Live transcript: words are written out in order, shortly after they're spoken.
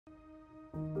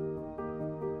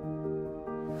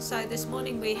So this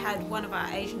morning we had one of our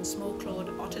Asian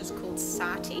small-clawed otters called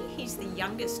Sati. He's the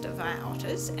youngest of our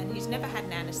otters and he's never had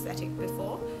an anaesthetic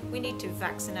before. We need to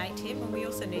vaccinate him and we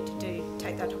also need to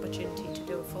take that opportunity to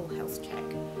do a full health check.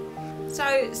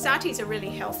 So Sati's a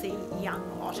really healthy young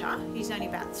otter. He's only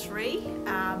about 3.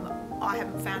 I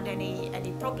haven't found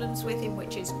any problems with him,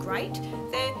 which is great.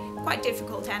 They're quite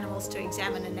difficult animals to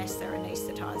examine unless they're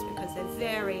anaesthetised because they're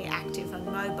very active and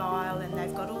mobile and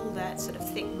they've got all that sort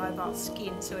of thick mobile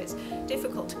skin, so it's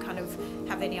difficult to kind of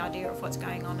have any idea of what's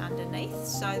going on underneath.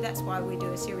 So that's why we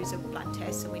do a series of blood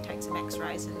tests and we take some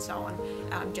x-rays and so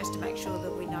on, just to make sure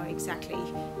that we know exactly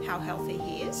how healthy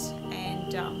he is,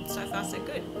 and so far so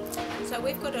good. So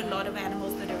we've got a lot of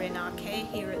animals that are in our care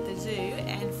here at the zoo,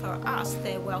 and for us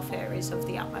their welfare is of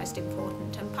the utmost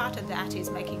importance, and part of that is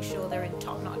making sure they're in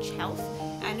top-notch health.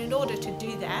 And in order to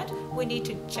do that, we need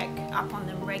to check up on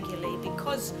them regularly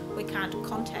because we can't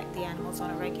contact the animals on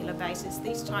a regular basis.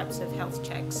 These types of health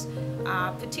checks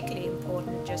are particularly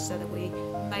important just so that we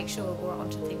make sure we're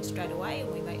onto things straight away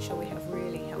and we make sure we have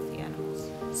really healthy animals.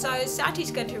 So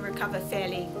Sati's going to recover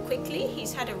fairly quickly.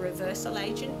 He's had a reversal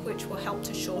agent which will help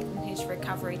to shorten his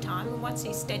recovery time, and once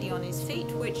he's steady on his feet,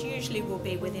 which usually will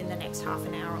be within the next half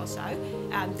an hour or so,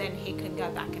 then he can go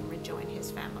back and rejoin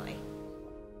his family.